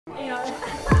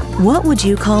What would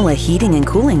you call a heating and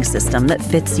cooling system that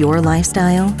fits your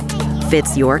lifestyle,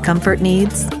 fits your comfort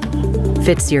needs,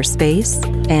 fits your space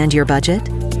and your budget?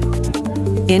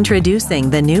 Introducing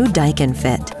the new Daikin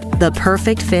Fit, the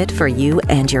perfect fit for you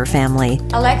and your family.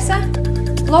 Alexa,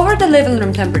 lower the living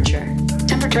room temperature.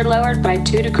 Temperature lowered by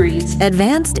 2 degrees.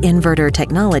 Advanced inverter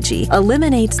technology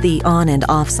eliminates the on and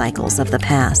off cycles of the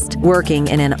past, working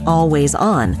in an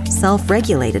always-on,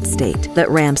 self-regulated state that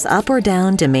ramps up or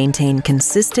down to maintain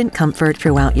consistent comfort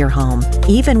throughout your home,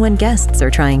 even when guests are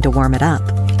trying to warm it up.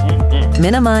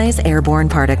 Minimize airborne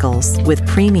particles with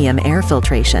premium air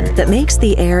filtration that makes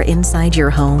the air inside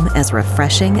your home as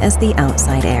refreshing as the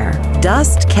outside air.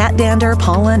 Dust, cat dander,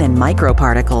 pollen, and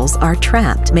microparticles are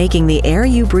trapped, making the air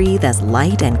you breathe as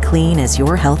light and clean as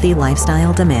your healthy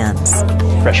lifestyle demands.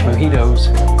 Fresh mojitos.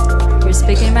 You're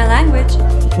speaking my language.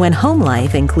 When home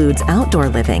life includes outdoor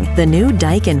living, the new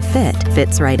Daikin Fit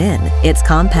fits right in. Its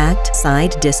compact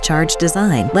side discharge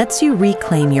design lets you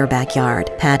reclaim your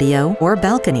backyard, patio, or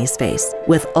balcony space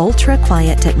with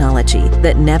ultra-quiet technology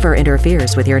that never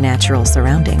interferes with your natural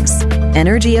surroundings.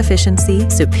 Energy efficiency,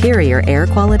 superior air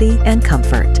quality, and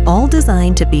comfort, all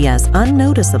designed to be as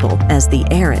unnoticeable as the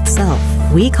air itself.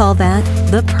 We call that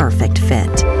the perfect fit.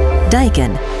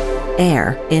 Daikin,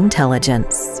 Air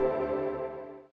Intelligence.